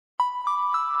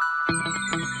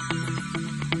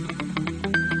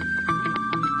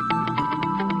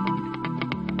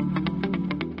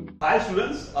Hi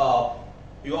students,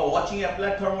 you are watching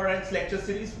Applied Thermodynamics lecture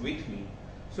series with me.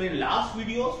 So in last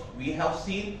videos we have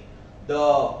seen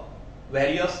the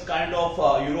various kind of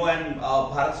Euro and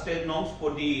Bharat state norms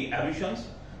for the emissions.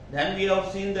 Then we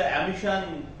have seen the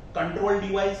emission control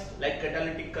device like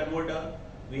catalytic converter.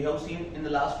 We have seen in the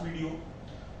last video.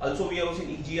 Also we have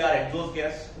seen EGR, exhaust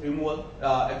gas removal,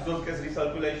 exhaust gas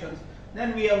recirculations.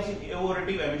 Then we have seen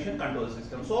evaporative emission control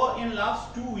system. So in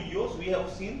last two videos we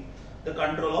have seen the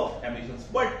control of emissions.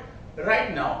 But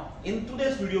right now in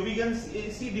today's video we can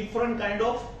see different kind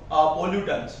of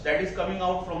pollutants that is coming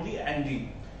out from the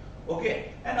engine.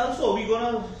 Okay, and also we're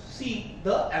gonna see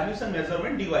the emission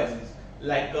measurement devices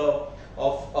like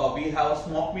we have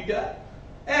smoke meter,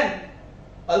 and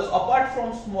also apart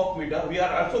from smoke meter we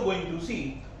are also going to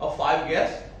see a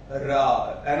 5-gas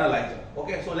analyzer.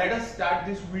 Okay, so let us start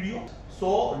this video.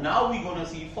 So now we're gonna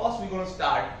see, first we're gonna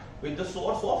start with the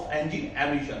source of engine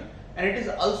emission, and it is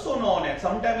also known as,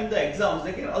 sometime in the exams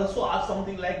they can also ask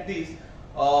something like this,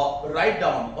 write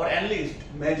down or enlist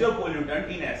major pollutant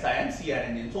in SI and CI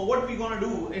engine. So what we're gonna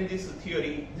do in this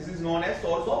theory, this is known as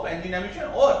source of engine emission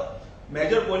or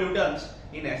major pollutants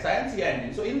in SI and CI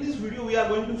engine. So in this video we are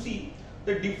going to see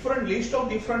the different list of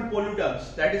different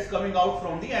pollutants that is coming out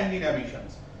from the engine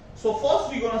emissions. So first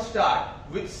we're gonna start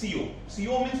with CO.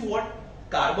 CO means what?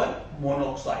 Carbon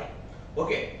monoxide.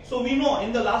 Okay, so we know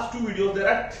in the last two videos there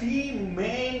are three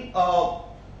main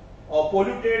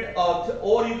polluted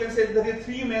or you can say there are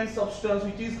three main substances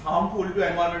which is harmful to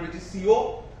environment, which is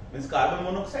CO means carbon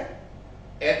monoxide,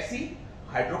 HC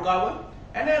hydrocarbon,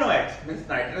 and NOx means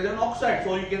nitrogen oxide.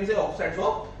 So you can say oxides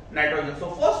of nitrogen.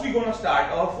 So first we're gonna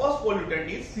start, our first pollutant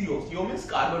is CO. CO means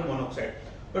carbon monoxide.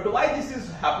 But why this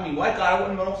is happening? Why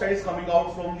carbon monoxide is coming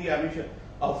out from the emission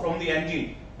from the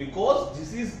engine? Because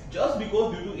this is just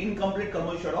because due to incomplete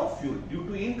combustion of fuel. Due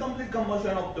to incomplete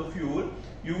combustion of the fuel,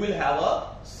 you will have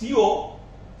a CO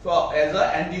as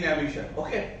a engine emission.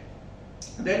 Okay.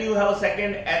 Then you have a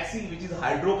second HC, which is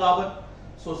hydrocarbon.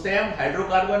 So same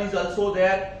hydrocarbon is also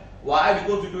there. Why?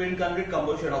 Because due to incomplete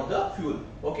combustion of the fuel.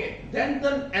 Okay. Then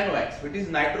the NOx, which is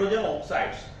nitrogen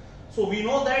oxides. So we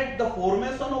know that the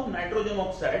formation of nitrogen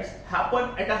oxides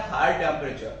happen at a higher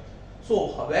temperature. So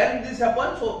when this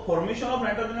happens, so formation of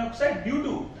nitrogen oxide due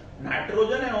to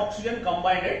nitrogen and oxygen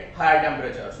combined at higher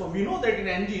temperature. So we know that in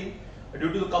engine,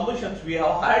 due to the combustions, we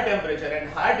have higher temperature, and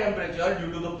higher temperature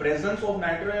due to the presence of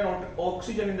nitrogen and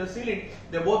oxygen in the cylinder,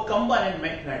 they both combine and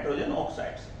make nitrogen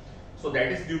oxides. So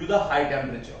that is due to the high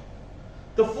temperature.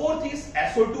 The fourth is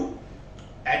SO2,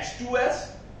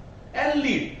 H2S, and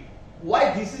lead.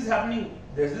 Why this is happening?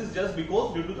 This is just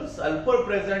because due to the sulfur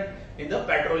present in the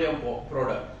petroleum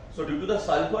product. So due to the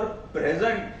sulfur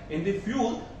present in the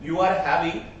fuel, you are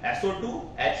having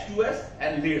SO2, H2S,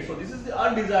 and lead. So this is the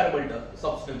undesirable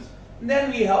substance.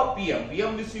 Then we have PM.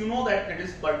 PM means you know that it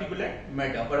is particulate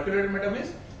matter. Particulate matter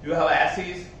means you have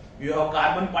acids, you have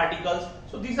carbon particles.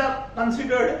 So these are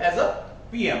considered as a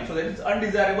PM. So that is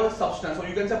undesirable substance. So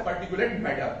you can say particulate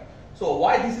matter. So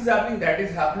why this is happening? That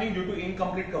is happening due to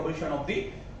incomplete combustion of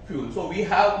the fuel. So we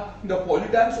have the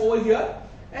pollutants over here,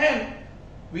 and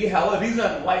we have a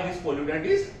reason why this pollutant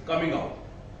is coming out.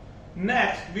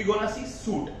 Next we gonna see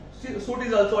soot. Soot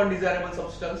is also undesirable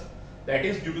substance, that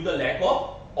is due to the lack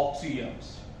of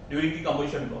oxygens during the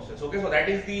combustion process. Okay, so that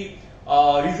is the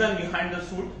reason behind the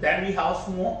soot. Then we have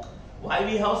smoke. Why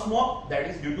we have smoke? That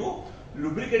is due to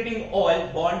lubricating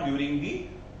oil burned during the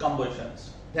combustions.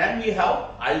 Then we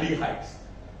have aldehydes.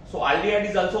 So aldehyde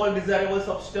is also a desirable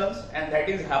substance, and that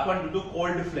is happened due to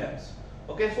cold flames.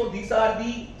 Okay, so these are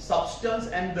the substance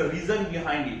and the reason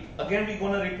behind it. Again we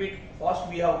gonna repeat. First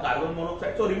we have carbon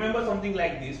monoxide. So remember something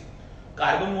like this: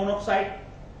 carbon monoxide,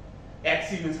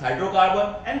 HC means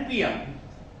hydrocarbon, and PM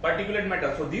particulate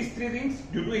matter. So these three things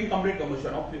due to incomplete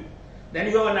combustion of fuel.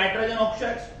 Then you have a nitrogen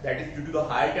oxides, that is due to the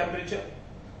higher temperature.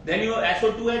 Then you have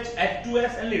SO2H,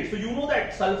 H2S, and lead. So you know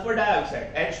that sulfur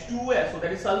dioxide, H2S, so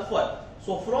that is sulfur.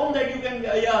 So from that you can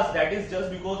yes, that is just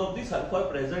because of the sulfur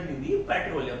present in the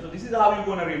petroleum. So this is how you're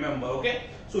gonna remember. Okay,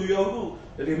 so you have to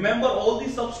remember all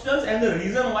these substances and the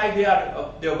reason why they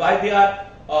are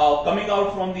coming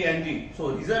out from the engine.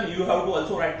 So reason, you have to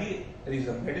also write the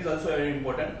reason. That is also very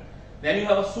important. Then you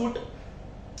have a soot,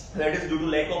 that is due to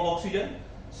lack of oxygen.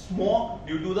 Smoke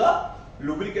due to the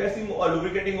lubricating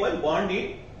oil burned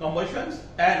in combustions,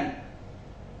 and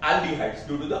aldehydes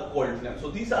due to the cold flame. So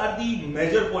these are the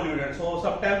major pollutants. So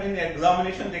sometimes in the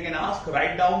examination they can ask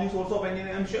write down the source of engine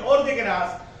emission, or they can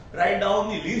ask write down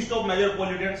the list of major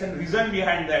pollutants and reason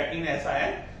behind that in SI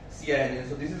and CI engine.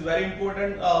 So this is very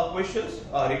important questions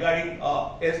regarding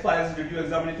as far as review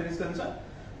examination is concerned.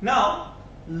 Now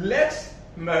let's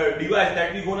device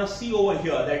that we're gonna see over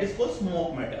here, that is called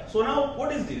smoke meter. So now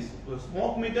what is this? The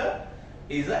smoke meter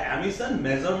is an emission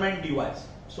measurement device.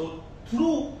 So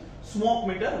through smoke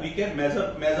meter we can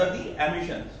measure the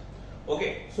emissions.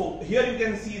 Okay, so here you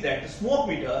can see that the smoke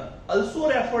meter, also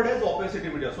referred as opacity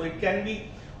meter. So it can be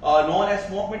known as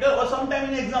smoke meter, or sometime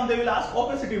in exam they will ask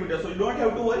opacity meter. So you don't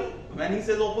have to worry. When he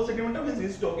says opacity meter, means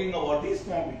he's talking about the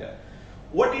smoke meter.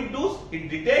 What it does, it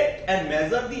detects and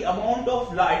measures the amount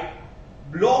of light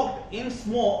blocked in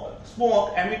smoke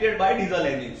emitted by diesel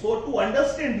engine. So to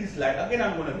understand this light, again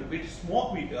I'm going to repeat,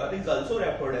 smoke meter is also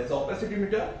referred as opacity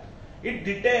meter. It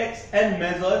detects and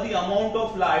measures the amount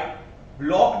of light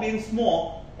blocked in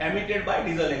smoke emitted by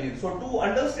diesel engine. So to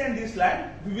understand this light,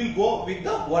 we will go with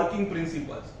the working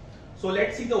principles. So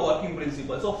let's see the working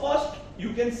principles. So first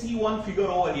you can see one figure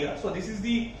over here. So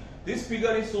this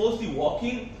figure shows the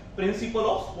working principle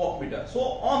of smoke meter. So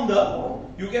on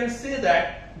the, you can say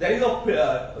that there is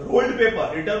a rolled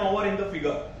paper written over in the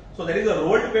figure. So there is a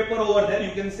rolled paper over there.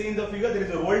 You can see in the figure there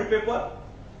is a rolled paper.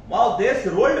 Now this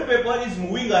rolled paper is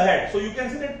moving ahead. So you can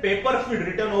see that paper feed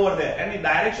written over there, and the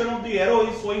direction of the arrow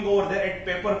is showing over there at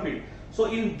paper feed. So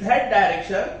in that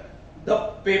direction the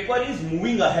paper is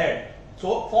moving ahead.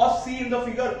 So first see in the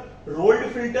figure rolled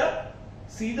filter.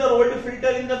 See the rolled filter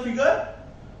in the figure.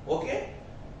 Okay.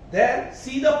 Then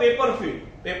see the paper feed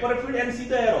and see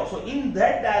the arrow. So in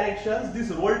that direction this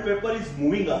rolled paper is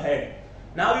moving ahead.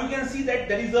 Now you can see that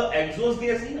there is a exhaust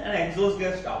gas in and exhaust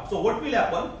gas out. So what will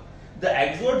happen? The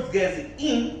exhaust gas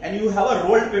in and you have a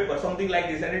rolled paper, something like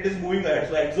this, and it is moving ahead.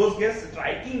 So exhaust gas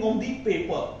striking on the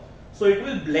paper. So it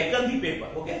will blacken the paper.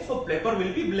 Okay, so paper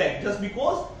will be black just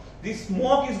because the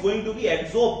smoke is going to be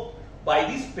absorbed by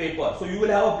this paper. So you will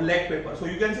have a black paper. So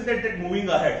you can see that moving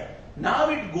ahead. Now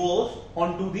it goes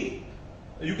onto the,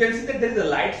 you can see that there is a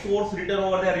light source written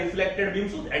over there, reflected beam.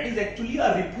 So that is actually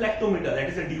a reflectometer. That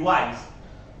is a device.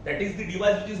 That is the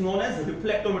device which is known as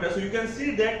reflectometer. So you can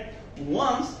see that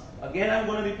once, again I am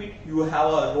going to repeat, you have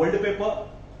a rolled paper.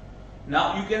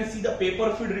 Now you can see the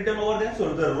paper feed written over there.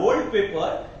 So the rolled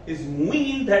paper is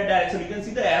moving in that direction. You can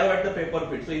see the arrow at the paper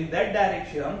feed. So in that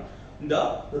direction,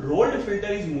 the rolled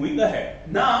filter is moving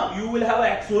ahead. Now you will have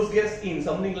an exhaust gas in,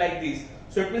 something like this.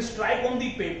 So it will strike on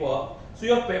the paper. So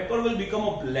your paper will become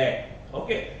a black.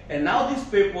 Okay. And now this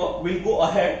paper will go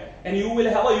ahead, and you will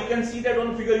have a, you can see that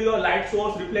on the figure, your light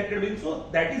source, reflected beam. So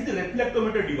that is the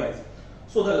reflectometer device.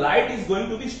 So the light is going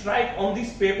to be strike on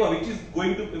this paper which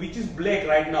is black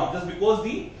right now, just because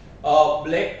the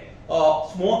black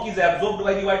smoke is absorbed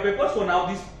by the white paper. So now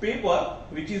this paper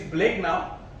which is black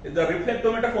now, the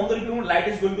reflectometer from the reflectometer light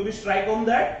is going to be strike on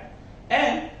that,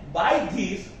 and by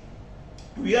this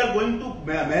we are going to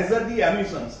measure the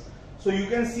emissions. So you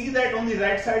can see that on the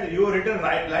right side you have written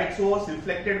light source,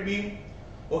 reflected beam,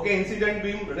 okay, incident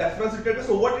beam, reference detector.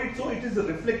 So what it shows, it is a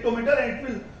reflectometer, and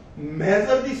it will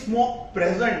measure the smoke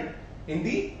present in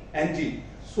the engine.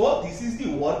 So this is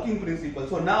the working principle.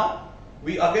 So now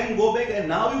we again go back, and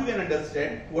now you can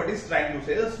understand what is trying to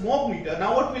say. The smoke meter,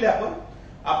 now what will happen?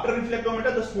 After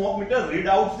reflectometer, the smoke meter read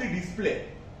out the display.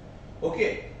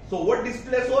 Okay. So what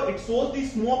display shows? It shows the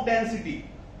smoke density.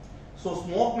 So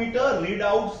smoke meter read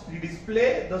out the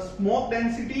display, the smoke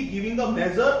density, giving a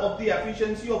measure of the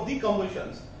efficiency of the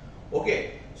combustions.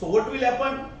 Okay. So what will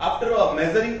happen after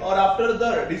measuring or after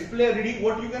the display reading?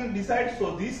 What you can decide?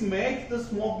 So this makes the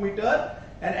smoke meter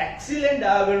an excellent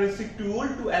diagnostic tool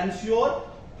to ensure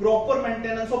proper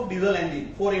maintenance of diesel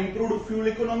engine for improved fuel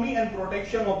economy and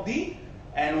protection of the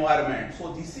environment.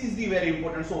 So this is the very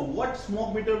important. So what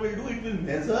smoke meter will do? It will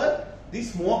measure the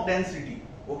smoke density.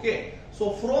 Okay.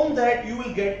 So from that you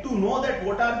will get to know that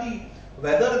what are the,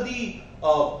 whether the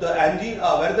engine,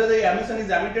 whether the emission is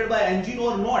emitted by engine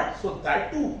or not. So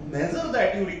that to measure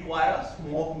that you require a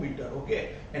smoke meter.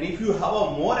 Okay. And if you have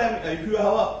a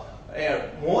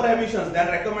more emissions than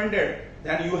recommended,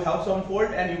 then you have some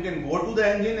fault, and you can go to the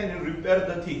engine and you repair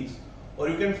the things, or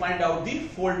you can find out the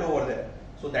fault over there.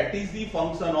 So that is the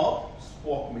function of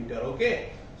smoke meter. Okay.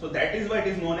 So that is why it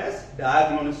is known as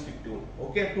diagnostic tool.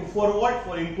 Okay. For what?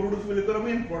 For improved fuel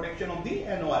economy and protection of the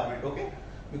environment. Okay.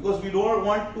 Because we don't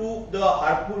want to the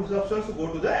harmful substance to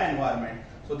go to the environment.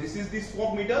 So this is the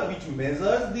smoke meter which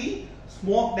measures the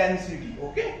smoke density.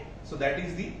 Okay. So that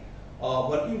is the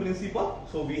working principle.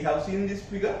 So we have seen this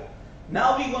figure.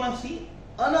 Now we are gonna see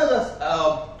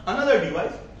another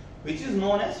device which is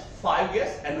known as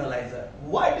 5-gas analyzer.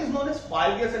 Why it is known as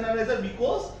 5-gas analyzer?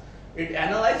 Because it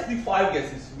analyzes the 5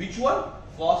 gases. Which one?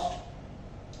 First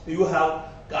you have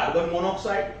carbon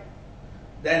monoxide,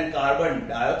 then carbon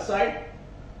dioxide.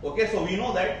 Okay, so we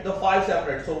know that the 5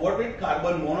 separate. So what with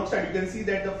carbon monoxide? You can see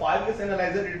that the 5-gas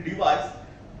analyzer device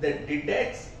that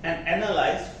detects and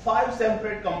analyzes 5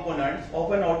 separate components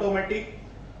of an automotive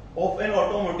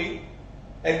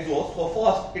exhaust. So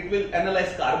first it will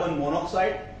analyze carbon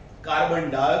monoxide,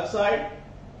 carbon dioxide,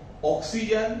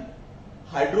 oxygen,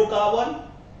 hydrocarbon,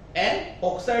 and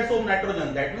oxides of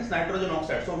nitrogen, that means nitrogen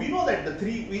oxide. So we know that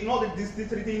these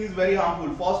three things is very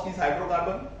harmful. First is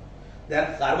hydrocarbon,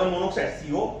 then carbon monoxide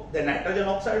CO, then nitrogen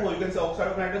oxide, or you can say oxide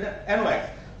of nitrogen, NOx.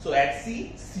 So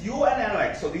HC, CO and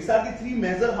NOx. So these are the 3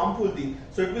 major harmful things.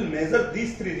 So it will measure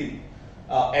these 3 things.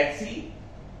 HC,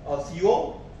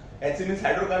 CO, HC means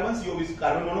hydrocarbon, CO means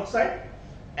carbon monoxide,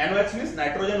 NOx means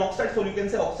nitrogen oxide, so you can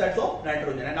say oxides of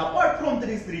nitrogen. And apart from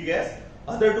these 3 gas,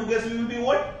 other 2 gas will be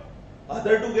what?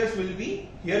 Other 2 gas will be,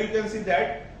 here you can see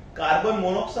that carbon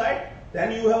monoxide,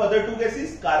 then you have other 2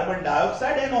 gases, carbon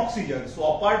dioxide and oxygen. So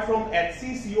apart from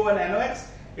HC, CO and NOx,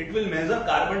 it will measure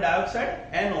carbon dioxide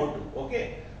and O2.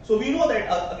 Okay. So we know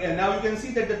that again, now you can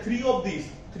see that the 3 of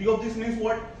these means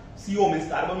what? CO means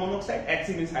carbon monoxide,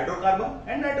 HC means hydrocarbon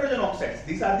and nitrogen oxides.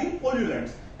 These are the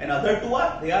pollutants. And other 2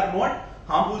 they are not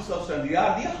harmful substance. They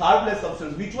are the harmless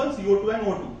substance. Which one? CO2 and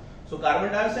O2. So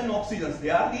carbon dioxide and oxygens, they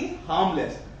are the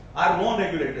harmless, are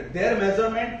non-regulated. Their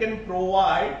measurement can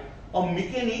provide a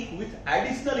mechanic with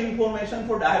additional information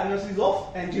for diagnosis of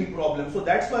engine problem. So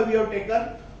that's why we have taken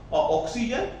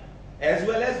oxygen as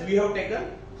well as we have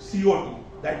taken CO2.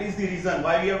 That is the reason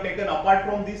why we have taken, apart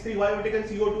from these 3, why we have taken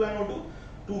CO2 and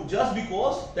O2. Just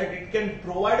because that it can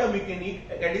provide a mechanic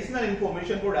additional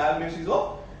information for diagnosis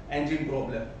of engine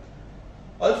problem.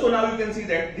 Also now you can see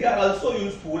that they are also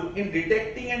useful in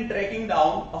detecting and tracking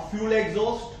down a fuel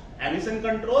exhaust, emission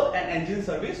control and engine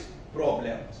service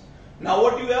problems. Now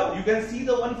what you have, you can see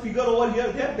the one figure over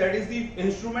here, that is the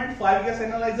instrument 5 gas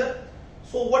analyzer.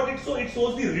 So what it shows? It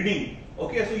shows the reading.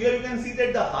 Okay, so here you can see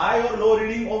that the high or low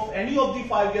reading of any of the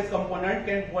 5 gas component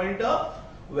can point a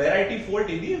variety fault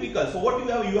in the vehicle. So what you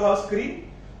have a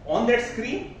screen. On that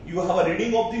screen you have a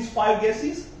reading of these 5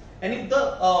 gases, and if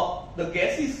the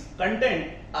gases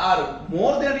content are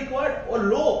more than required or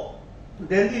low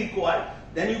than the required,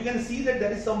 then you can see that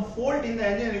there is some fault in the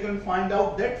engine and you can find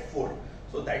out that fault.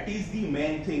 So that is the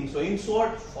main thing. So in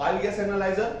short, 5 gas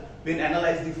analyzer will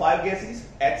analyze the 5 gases,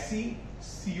 HC,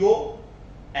 CO,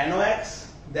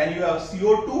 NOx, then you have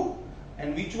CO2,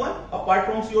 and which one? Apart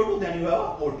from CO2, then you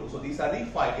have O2. So these are the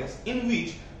 5 gases, in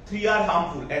which 3 are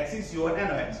harmful, HC, CO and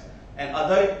NOx, and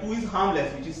other 2 is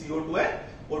harmless, which is CO2 and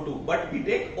O2. But we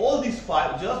take all these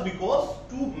 5 just because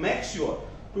to make sure,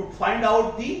 to find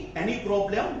out any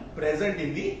problem present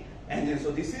in the engine.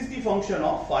 So this is the function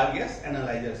of 5 gas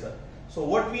analyzer, sir. So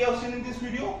what we have seen in this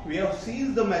video, we have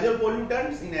seen the major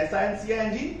pollutants in SI and CI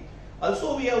engine.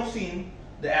 Also we have seen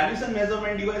the emission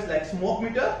measurement device like smoke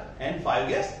meter and 5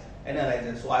 gas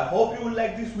analyzer. So I hope you will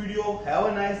like this video. Have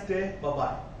a nice day. Bye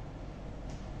bye.